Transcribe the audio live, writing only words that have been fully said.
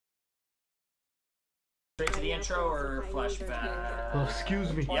Straight to the intro or flashback? Oh,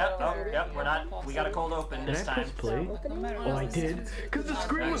 excuse me. Yep, we're not. We got a cold open this time. Play? Oh, I did. Because the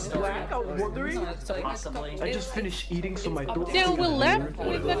screen was black, I was wondering. Possibly. I just finished eating, so my throat. Then we left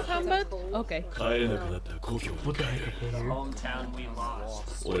with the combat? Okay. What the heck? Hometown we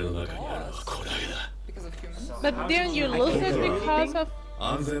lost. But didn't you lose it because of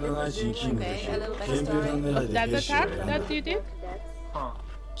that attack that you did? Huh.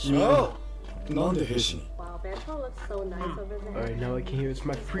 Oh! Wow, Bento looks so nice over there. Alright, now I can hear it's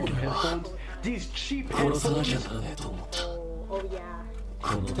my freaking headphones. These cheap headphones. Oh yeah.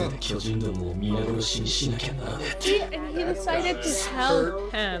 And he decided to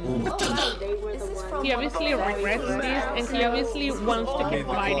help him. He obviously regrets this, and he obviously wants to keep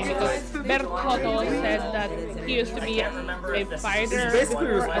fighting because Bertotto said that he used to be a fighter He's basically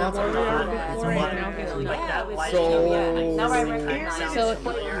or a responsible warrior for before, and now he's not. So Now I recognize. So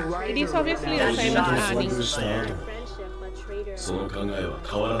it is obviously the same as Annie. Friendship, but traitor. I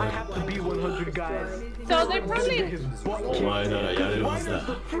have to be 100 guys. So they probably. Why is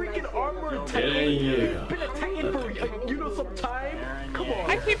the freaking armor attacking? Been attacking for some time? Come on.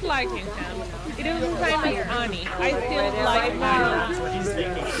 I keep liking him. It is the same as Annie. I still like Annie.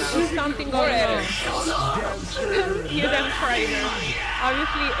 There's something going on. You damn traitor.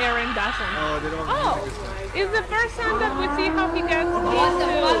 Obviously, Eren doesn't. Oh, it's the first time that we see how he gets into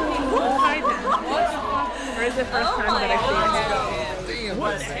Titan. Or is the first time that I see him?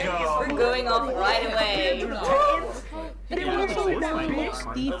 We're going off right away. But it also looks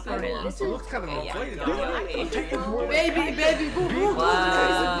different. it looks kind of inflated. Baby,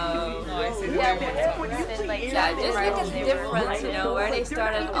 wow. Yeah, just like a difference, you know, where they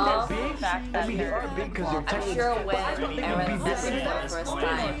started off back then. I'm sure when Eren met him for the first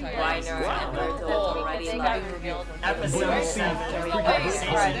time, Reiner and Berto already like Episode 7.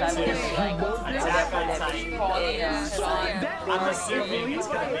 Attack on Titan. I'm assuming it's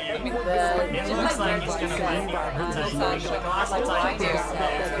gonna be. It looks like he's gonna fight Colossal Titan.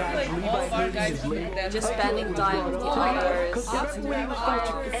 just spending time with the others. What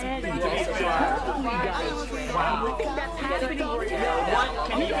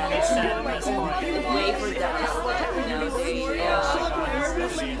can even be said at this point? The flavor that is, you know,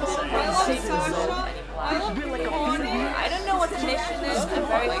 I don't know what the mission is. I'm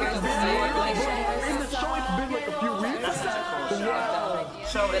very curious to see what the mission is.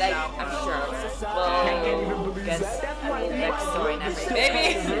 But I'm sure we'll get the next story next week.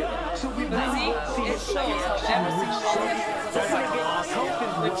 Maybe. But see, it shows every single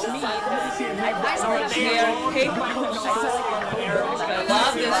which means I they are capable of I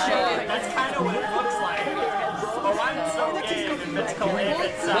love this show. That's kind of what it looks like. Oh, I'm so gay if it's Kaleb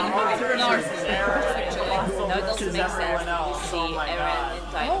itself. No, it doesn't make sense. You see Eren in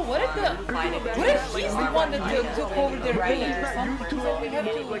Titan. Oh, what if he's the one that took over their village or something? So we have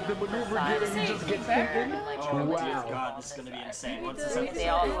to like the maneuver gear and you just get taken. Oh, dear God, this is gonna be insane. What's this They episode?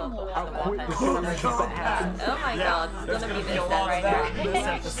 also have the weapons. Oh my God, it's gonna be this then right now. This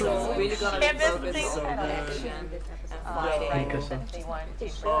episode. It's really gonna be focused on action and fighting.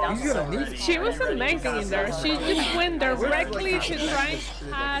 He's gonna need She was amazing in there. She just went directly to try and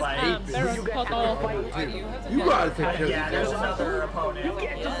have Bertotto. You gotta take care Yeah, of there's this. another opponent.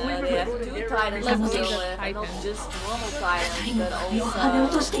 Yeah, they have two Titans to deal with, and not just normal Titans, but also... You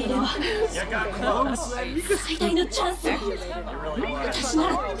got close. You really was.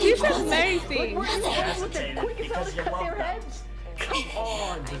 She's amazing. Hesitated because you love them. Come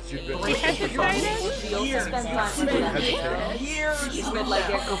on. She hesitated. We also spend time with them. It's been like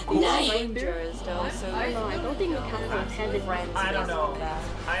they're complete strangers, though, so... I don't think we can attend it. friends. I don't know.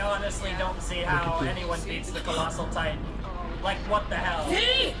 I honestly don't see how anyone beats the Colossal Titan. Like, what the hell?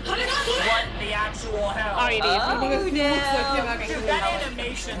 What the actual hell? Oh, it is. That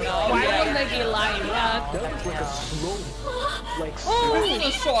animation, though. Why would they be lying? That was like a slow, like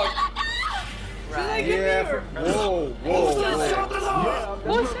Oh, short. Yeah. Whoa.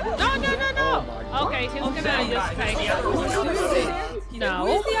 What's no. Okay, he's gonna just take it.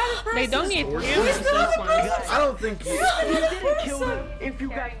 No, they don't need him. I don't think he... you didn't kill them if you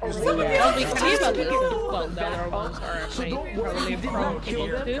got Well, we can eat at least. Well, the other ones are probably prone people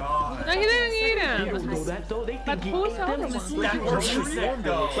to do. No, he didn't eat him. But who's the other one? That was sick,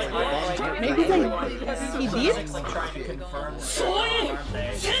 though. Maybe he did? Like trying to confirm that.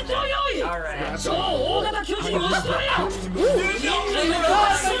 Alright.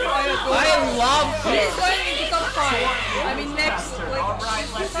 I love this. He's going into top 5. I mean, next. Alright,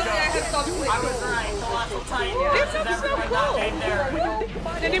 let's go. I was right. Colossal Titan. This is so cool.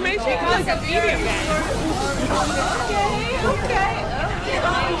 The animation is like a video game. Okay.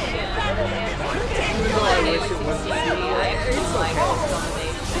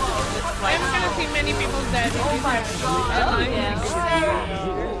 like I'm gonna see many people dead. oh yeah.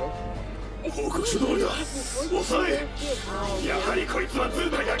 報告書通りだ抑えやはりこいつは図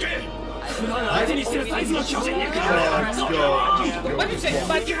体だけ相手にしてるサイズの巨人に比べ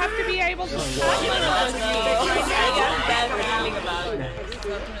But you have to be able to stop one of those. I got a bad feeling about it.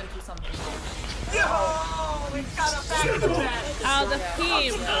 Oh, the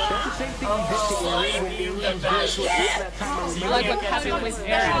team. Like what happened with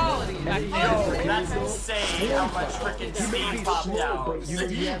Eren back then. That's insane how much freaking steam popped out.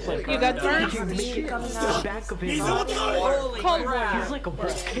 You got burned? Cold War.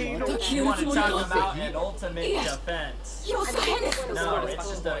 You want to talk about an ultimate defense. No, it's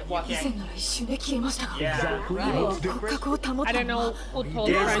just a, you can't. Yeah. I don't know who told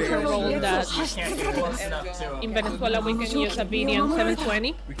Frank to roll that. Can't get close enough to him. In Venezuela, we can use a BDM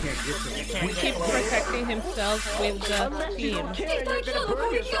 720. We can't get to You him. can't Keep get close. protecting himself with the team.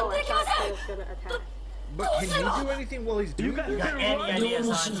 But can he do anything while he's doing You got any ideas,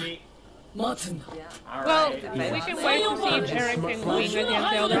 Hanji? Well, Alright. we can wait to see if Eric can win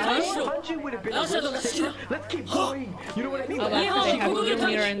against the other one. Let's keep going. You know what I mean? Oh, that's they have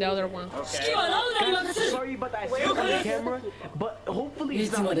Junior and the other one. Okay. Sorry about that. I see on the camera, but hopefully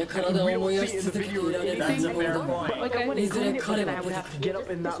it's not like we will see in the video or That's a anything. fair But point. like I want to clean it, but then I would have to get up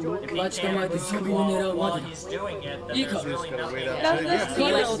and not look. While he's doing it, then there's really nothing. Does the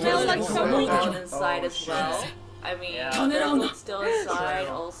team smell like someone? Inside as well. I mean, it's still inside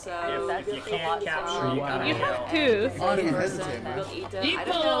also. If you can't capture, you gotta You kill. have to. I don't hesitate, man. I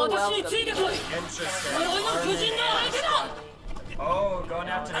don't know who else Interesting. Oh, going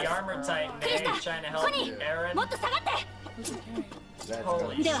after the armor titan. Hey, trying to help Eren.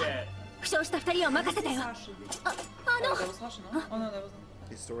 Holy shit. 負傷した2人を任せたよ。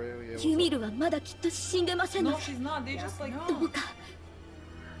Historia, yeah. キュミルはまだきっと死んでませんの No, she's not. They just like どうか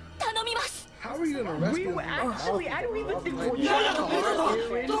頼みます。 How are you gonna arrest We him? were actually, I don't even think we're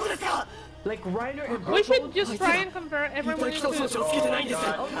like Reiner and We should just try and convert everyone into. Oh god,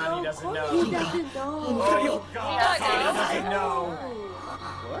 Connie doesn't know. Oh god, Connie doesn't know.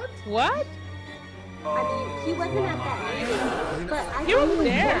 What? I mean, he wasn't at that meeting, but I He was think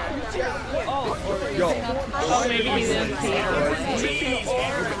there. Yo. Oh, maybe he didn't see it. Jeez,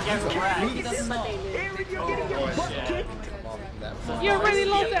 Eren gets wrecked. Oh shit. You already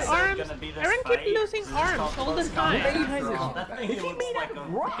lost the arms. Gonna be this Eren fight? keeps losing arms all the time. That thing looks like a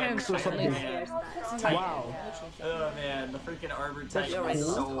rocks or something. Wow. Oh man, the freaking armor titan is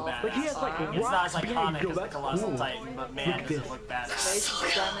so Like he has badass. like It's not as rocks iconic behind. as the colossal titan, but man, does it look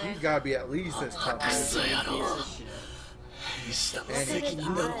badass. He's gotta be at least as tough as him. It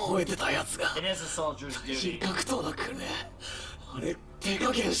is a soldier's duty. Yeah. It is a soldier's duty.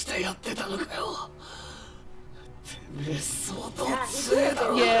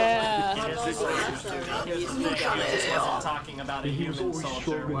 Here's the thing, he just wasn't talking about a human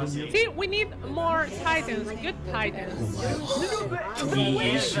soldier, was he? See, we need more titans, good titans. He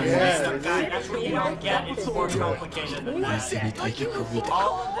is the master guy, that's what you don't get, it's more complicated than that.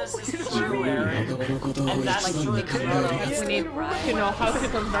 All of this is true, Eren, and that's true too. We need to know how to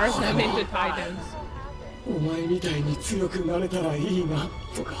convert them into titans. Well,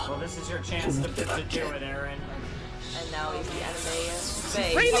 this is your chance to do it, Eren. And now he's the anime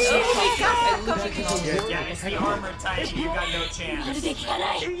face. Really? Yeah, it's the armor type, you got no chance.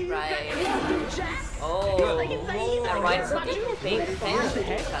 Right. Oh, and right from the fake thing.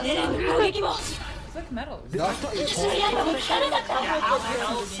 it's like metal. Yeah, how the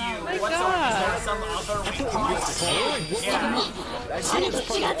hell do you? What's up? Is there some other weakness? Yeah.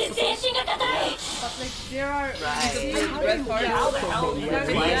 There are. Red part. How the hell do you?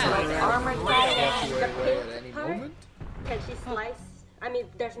 Armor titan. At any moment? can she slice? I mean,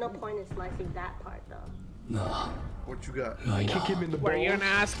 there's no point in slicing that part though. What you got? Kick him in the Were you balls.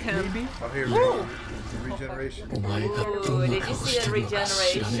 gonna ask him? Oh, here, regeneration. Ooh, did you see the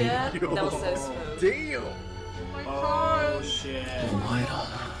regeneration? That was so smooth. Damn! Oh shit.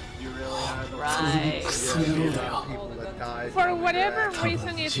 You really are the Right. People that died. For whatever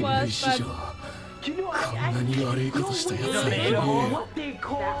reason it was, but Do you know I what they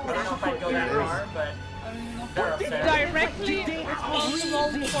call I don't know if I'd go that far, but they're upset. directly responsible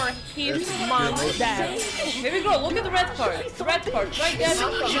for his mom's death. Here we go. Look at the red part. The red part right there.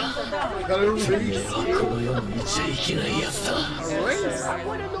 Gotta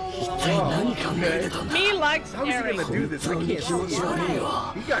Me likes How is he Eric. gonna do this? I can't see it. He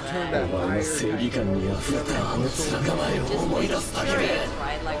got turned that fire. Just curious,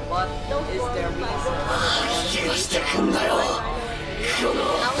 right? Like, what is their reason?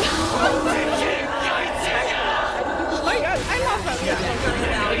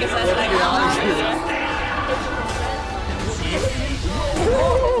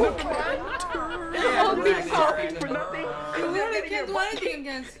 didn't do anything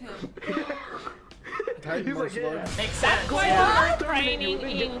against him. Titan martial arts. Makes That's sense. why Yeah. we're training in It's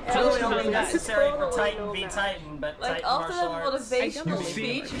really Kyojin only S2. necessary for Titan v Titan, but Like Titan after martial the arts. motivational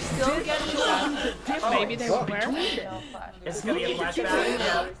speech, you still get shot. Maybe they were. It's gonna be a flashback.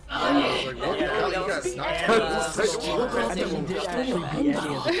 Yeah. I was like, what? Yeah. You got sniped.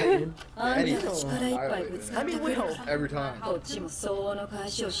 Every time.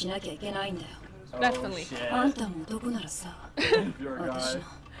 Definitely. Shit.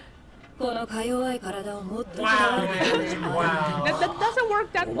 このか弱い体をもっと Wow. Wow. That doesn't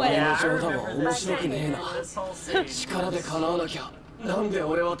work that way. Yeah, I 冗談は remember 面 that 白くねえ game. な This whole scene. 力で叶わなきゃなんで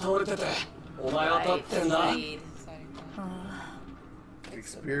俺は倒れててお前は立ってんだ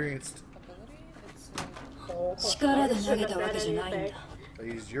Experienced. 力で投げたわけじゃないんだ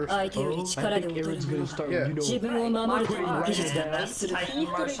He's your 相手より力で劣る Yeah. 自分を守るための技術だったり That's する Titan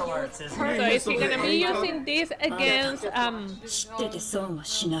martial arts, isn't So it? is he gonna be using this against 知ってて損は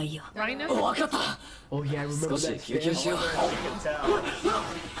しないよ Rhino? 分かった少し休憩しよう You can tell.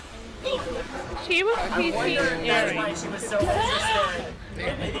 She was I wonder teaching if that's why Eri, she was so interested.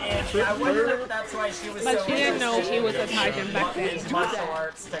 And I wonder if that's why she was but so she didn't know he was a Titan back then. his martial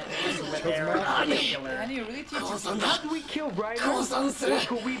arts techniques with Eri in particular. And you really teach him. how do we kill Ryder? 降参する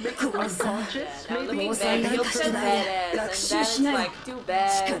Could we make him unconscious? Maybe Maybe? you'll fit badass, and that's like too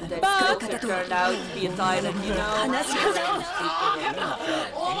bad that Kyou turned out to be a Titan, you know?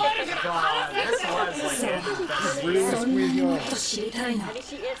 God, this was like Andy's best Really scene. squeezing off. 知りたいの Maybe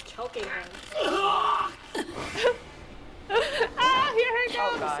she is choking him. Ah, here he Oh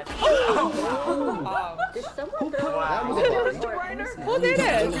goes! god. Oh. Did someone throw That was a body. Who did it?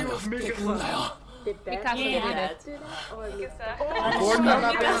 何が降ってくんだよ Did that Mikasa did it. do that? Or Mikasa? Or not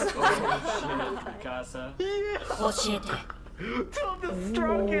that. Mikasa. 教えて Two of the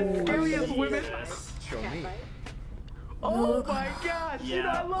strongest, scariest women. Show me. Oh my gosh, you know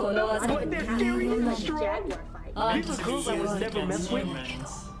I love この技 them, but they're scary and Like strong. Jaguar fight. あん These た are girls I would never mess with.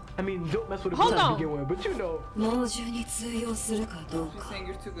 Humans. I mean, don't mess with a Hold girl to on. begin with, but you know. 猛獣に通用するかどう You か saying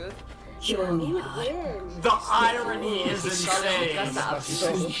you're too good? 興味がある Win. The irony is insane.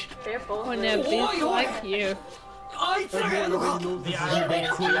 Careful. When a bitch like you. あいつらがやるのか The irony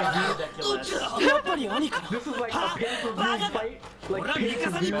is ridiculous. やっぱり兄かな This is like a pay-per-view fight. Like 俺は味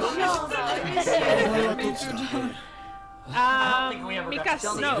方に pay-per-view. 負けるんだ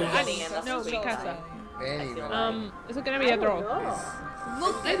Mikasa, no, Annie, no, Mikasa. Anyway. Is it gonna be a girl?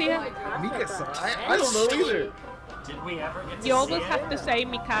 Idea. Mikasa. I don't know either. Did we ever get to You see always it? have to say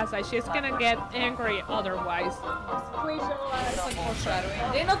Mikasa, she's gonna get angry otherwise. Please show us. It's like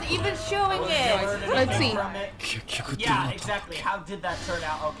foreshadowing. They're not even showing it! Let's see. From it? 結局どう Yeah, なった exactly. How did that turn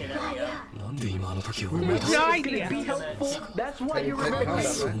out? Okay, there we go. なんで今の時を思い出 No す idea. Be helpful. That's why you Titan remember. combat,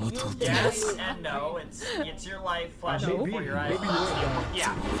 そ right? んな通ってま Yes す and no. It's your life flashing Maybe, before your eyes. maybe you will.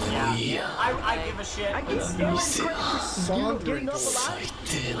 Yeah, yeah. I give a shit. I give you credit for Saundering. getting up alive. 最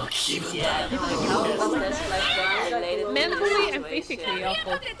低な気分だ Yeah, they're How really was this like related to Mentally and the physically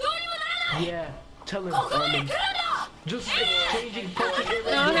awful. Yeah, tell him, just exchanging punches.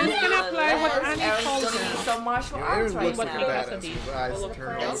 No, he's gonna play what Annie Aaron's told gonna him. need some martial Aaron arts right looks like a now. badass. His eyes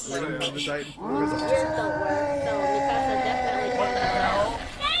turned out green on the Titan. Where is Here's it? the word. So Mikasa definitely What the hell?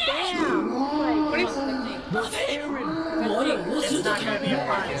 Damn. What is It's not gonna be a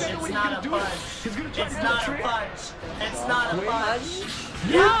punch. It's not a punch. It's not a punch. It's not a punch.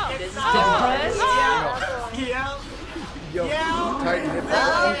 No! It's Oh, not a punch. oh. Yeah. Yo, Yeah. Titan hit Oh.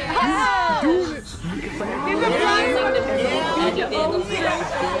 that. Doing it. He's applying what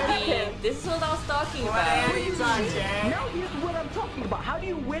This is what I was talking What about. are you talking, Jay? Now here's what I'm talking about. How do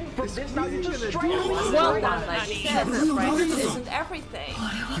you win from this? Now you just straight Well done, Like Annie. you said, practice isn't everything.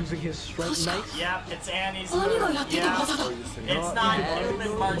 using his strength knife. Yep, it's Annie's move. Yeah. It's not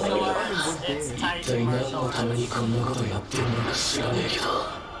human martial arts. It's 一 Titan 体何 martial のため arts. にこんなことやってるのか知らねえけど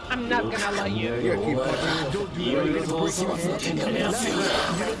I'm not gonna lie you. You gotta keep お前 punching. いろいろとお粗末な点が目立つよう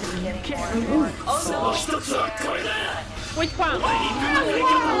だその一つはこれだ Which one? I got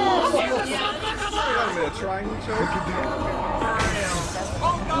him in a triangle choke.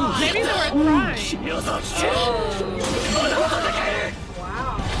 Maybe they were trying. 君はさ聞けまだまだだかい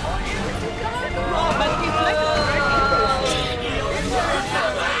Oh, but his leg is breaking.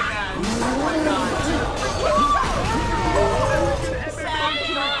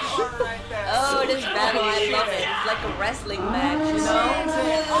 Oh, this battle, I love it. It's like a wrestling match, you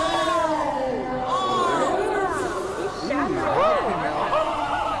know?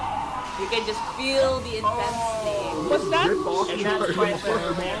 You can just feel the intensity. What's that? And that's quite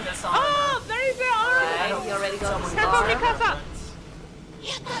literally the song. Oh, there is the arm. Right? You already got the Careful, star. Mikasa.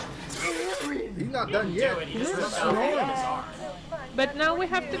 He's not done Do yet. it. He just ripped out his arm. But now we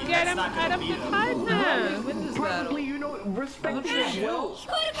have to get him out of the Titan. Win this battle. Probably, you know, respect you as well.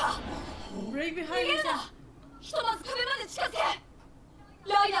 Right behind you. ひとまず壁まで近づけ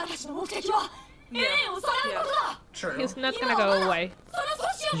ライダーたちの目的はエレンをさらうことだ True. He's not gonna go away. その阻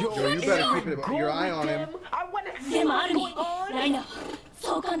止を Yo, you better keep your eye on him. でもアルミライナー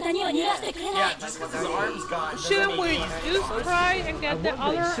そう簡単には逃がしてくれない Yeah, just because his arm's gone. Shouldn't we just try and get the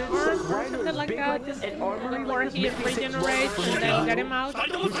other arm or something like that before he regenerates and then get him out?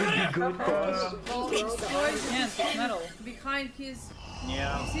 Destroys his metal behind his.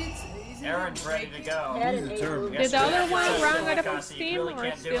 Yeah. Aaron's ready to go. He's determined. Did the other one run out of steam really or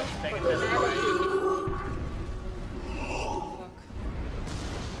can't do still? anything physically.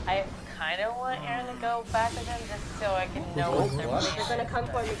 I kind of want Aaron to go back with him just so I can know what they're They're gonna come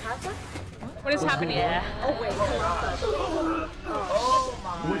for Mikasa? What is happening? Yeah. Oh wait, Oh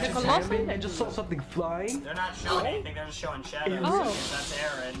my. Which is happening? I just saw something flying. They're not showing anything, they're just showing shadows. Oh. That's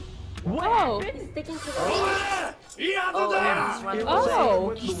Aaron. Oh, he's sticking to the Oh, Aaron's running away.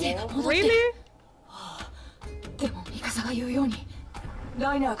 oh, really? でもミカサが言うように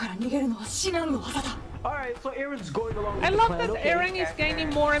ライナーから逃げるのは至難の技だ Alright, so Aaron's going along with I the love plan. that Okay. Aaron is gaining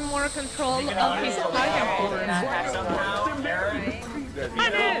more and more control of his Titan form. Somehow, Aaron.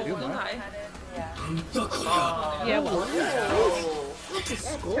 Yeah, well. He's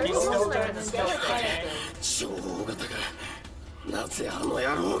still doing the skill thing. 超大型がなぜあの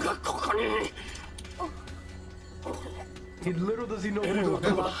野郎がここに He little does he know who the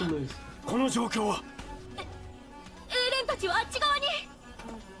Colossal is. この状況はエレンたちはあっち側に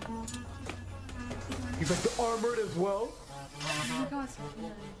He's like the armored as well.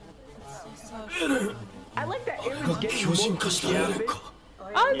 I like that Aaron's getting 巨人化したエレンか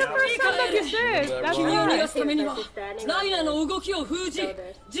Oh, the first time that you said. That's 君を逃が right. すためにはライナーの動きを封じ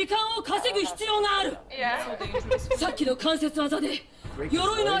時間を稼ぐ必要がある Yeah. さっきの関節技で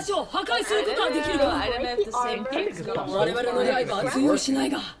鎧の足を破壊することはできるか I don't know if the same thing's going 我々の刃は通用しない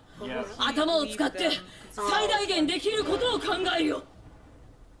が Yeah. 頭を使って最大限できることを考えるよ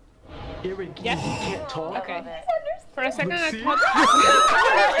Aaron, he Yes. can't talk. Okay. For a second, I She thought. loves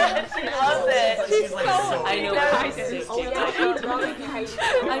it. She's like so I know.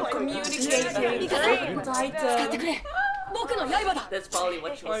 I'm communicating. 使ってくれ僕の刃だ That's probably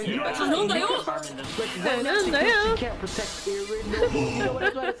what she was doing. 頼んだよ She can't protect Aaron. No, you know what I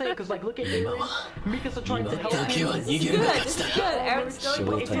was trying to say? Because, like, look at Aaron. Mikasa trying to help だけは him. 逃げ Good. るが This 勝 is ちだ good. Aaron's still in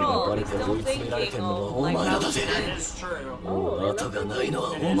control. He's still thinking of like how That he did. It's true. もう後がないの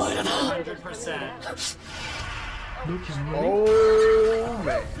はお前らだ 100%. Look, he's running. Oh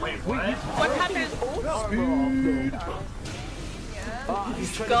man. Wait, what? What happened?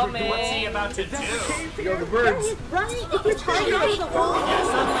 He's trying Coming. What's he about to do? Yo, the birds. Right? If you're targeting the wall, Yeah,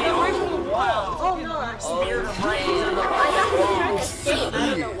 suddenly, wow. oh no, actually. Spear him right into the I thought he was trying to escape. I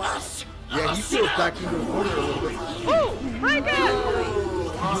don't know why. Yeah, he feels back into the corner a little bit. Oh, right there.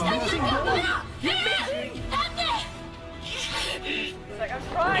 Like, I'm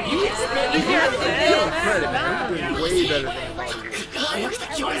trying. Credit, man. You're doing way better than I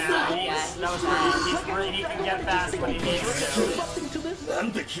thought you were. Yeah, that was pretty. He can get fast when he needs to. な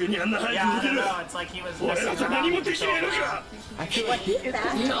んで急にあんな早 Yeah, く I 逃げ don't る know. It's like he was 俺 messing らじゃ around 何も with できねえの himself. か I feel like he is.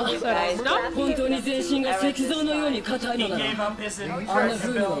 Guys, 本当に全身が石像のように硬い He のな gave ら up his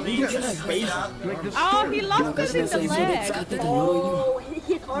impregnability to speed up. Like the Oh, he story. lost it in 昔 the の戦争で leg. 使ってた鎧には Oh,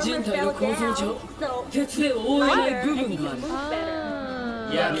 his armor 人体 fell の構造 down. 上 So 鉄で覆えない部 and he 分が can ある move better.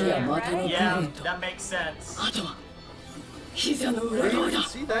 Yeah, 脇や股の部 yeah, 分と that makes sense. あとは膝の裏側だ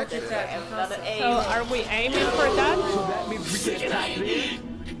See that shit? another So, aim. are we aiming for that? So that means we get back there.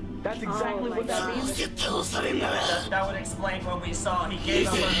 That's exactly what that means. 絶対押されんな That would explain what we saw. He gave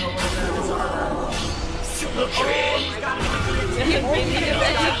up a little bit of his armor.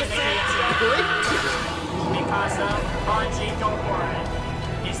 Mikasa, Hanji, go for it.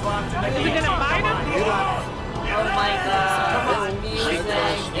 He's locked in the Is he guillotine. gonna bite Come on, him? you got it. Oh my god. This music.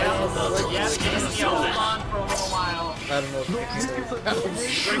 Yes, just hold on for a little while. I don't know if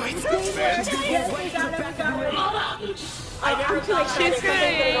I never like She's gonna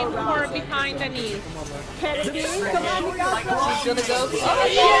aim for behind the knees. Kennedy, come on, Mikasa. She's gonna go. Oh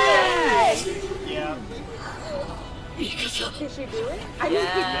Yes! Yeah. Did she do it? I mean, his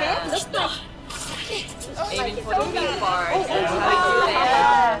head looks like Aiming for the weak part. Oh, That's oh, how you do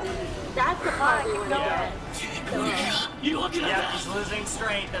that. that's the part we want to get. Yeah, he's losing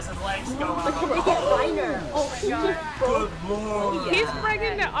strength as his legs go But can up. they get Reiner? Oh, he just broke. He's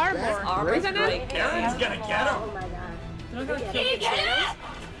breaking the armor, Armor's isn't it? breaking. Aaron's gonna get him. Oh my god. Please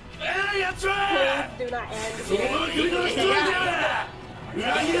do not end. Oh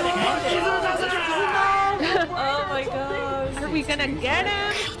my gosh. Are we gonna get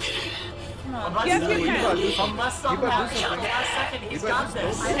him? Yes, you can. Unless somehow at the last second he's got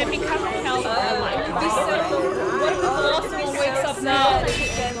this. And because of health. What if Colossal wakes up now? He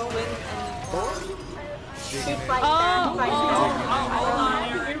can win.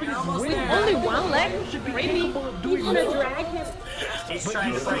 Only one leg? Really? He's gonna drag him. He's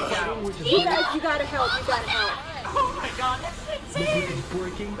trying to break out. You guys, you gotta help. You gotta help. Oh my god, that's insane!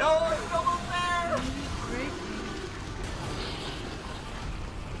 No, it's almost there!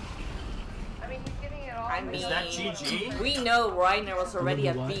 I mean, Is that GG? we know Reiner was already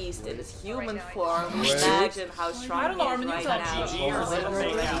a beast in his human form. Imagine how strong he is right now. GG or is it a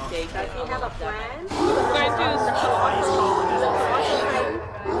fake out? Does he have a plan? Going to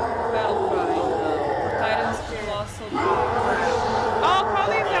Titans Colossal. Oh,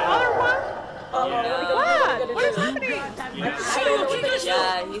 probably the other one? Oh no. What? What is happening?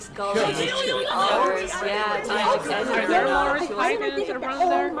 Yeah, he's going to the others. Yeah, Are there more Titans around Oh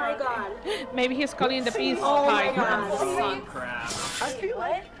there? my god. Maybe he's calling the beast Oh my Tiger. god. Crap.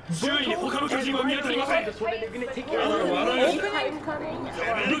 周囲に他の巨人は見当たりません。 Titan coming.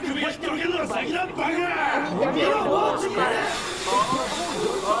 首を引っ掛けるのは先だ、バカ。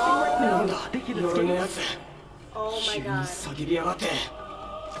なんだ夜のやつ Oh my god. 叫びやがって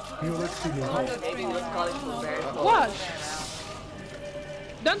Maybe he was calling for very close. What?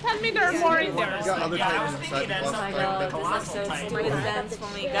 Don't tell me there are more in there. We got other Yeah, I was Titans thinking inside that the Oh my something god, the this is colossal so titan. stupid dance for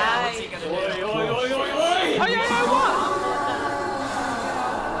me, What's guys. he gonna do? Oh, yeah, what?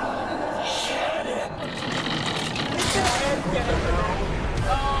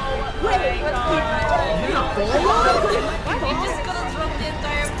 He's just gonna drop the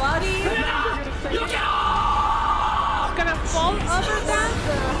entire body. It's gonna fall over that?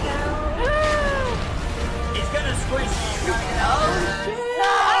 He's gonna squish.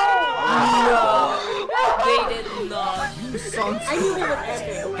 They did not. I knew it would end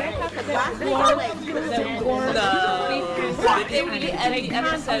it. Last week I was like, They really end the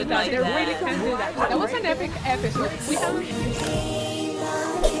episode like They really that. can't do that. That was an epic episode. We have